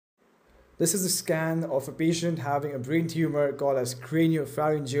This is a scan of a patient having a brain tumor called as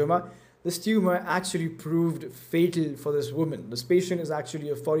craniopharyngioma. This tumor actually proved fatal for this woman. This patient is actually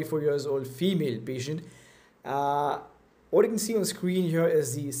a 44 years old female patient. What you can see on screen here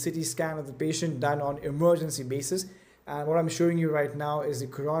is the CT scan of the patient done on emergency basis. And what I'm showing you right now is the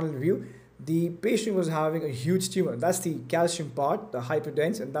coronal view. The patient was having a huge tumor. That's the calcium part, the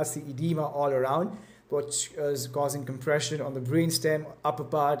hyperdense, and that's the edema all around, which is causing compression on the brainstem, upper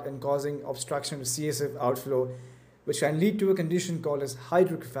part, and causing obstruction of CSF outflow, which can lead to a condition called as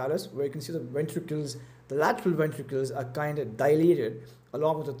hydrocephalus, where you can see the ventricles, the lateral ventricles are kind of dilated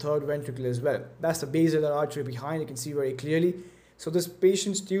along with the third ventricle as well. That's the basilar artery behind, you can see very clearly. So this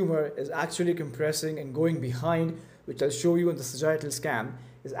patient's tumor is actually compressing and going behind, which I'll show you in the sagittal scan,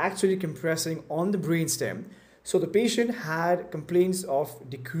 is actually compressing on the brainstem. So the patient had complaints of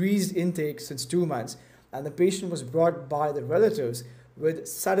decreased intake since 2 months, and the patient was brought by the relatives with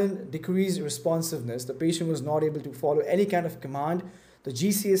sudden decreased responsiveness. The patient was not able to follow any kind of command. The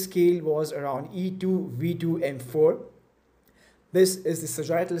GCS scale was around E2, V2, M4. This is the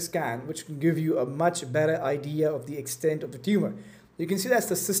sagittal scan, which can give you a much better idea of the extent of the tumor. You can see that's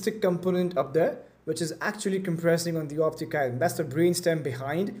the cystic component up there, which is actually compressing on the optic chiasm. That's the brainstem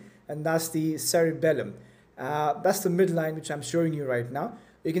behind, and that's the cerebellum. That's the midline, which I'm showing you right now.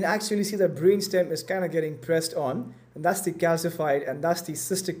 You can actually see the brainstem is kind of getting pressed on, and that's the calcified, and that's the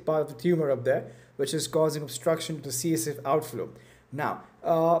cystic part of the tumor up there, which is causing obstruction to the CSF outflow. Now,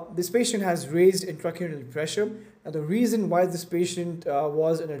 this patient has raised intracranial pressure, and the reason why this patient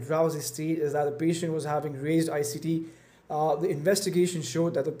was in a drowsy state is that the patient was having raised ICT. The investigation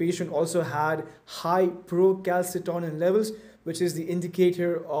showed that the patient also had high procalcitonin levels, which is the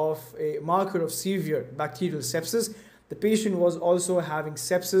indicator of a marker of severe bacterial sepsis. The patient was also having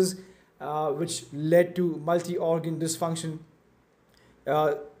sepsis, which led to multi-organ dysfunction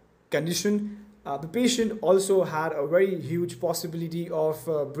condition. The patient also had a very huge possibility of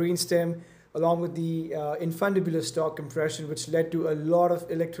brainstem along with the infundibular stalk compression, which led to a lot of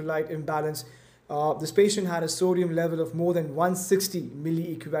electrolyte imbalance. This patient had a sodium level of more than 160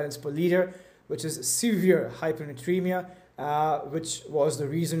 milliequivalents per liter, which is severe hypernatremia, which was the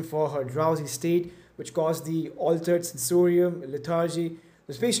reason for her drowsy state, which caused the altered sensorium, lethargy.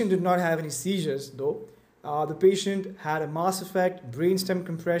 This patient did not have any seizures though. The patient had a mass effect, brainstem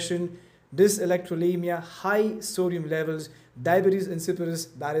compression, dyselectrolemia, high sodium levels, diabetes insipidus,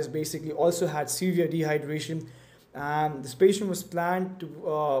 that is basically also had severe dehydration. And this patient was planned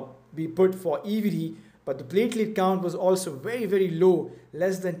to be put for EVD, but the platelet count was also very, very low,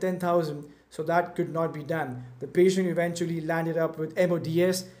 less than 10,000, so that could not be done. The patient eventually landed up with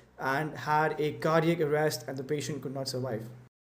MODS and had a cardiac arrest, and the patient could not survive.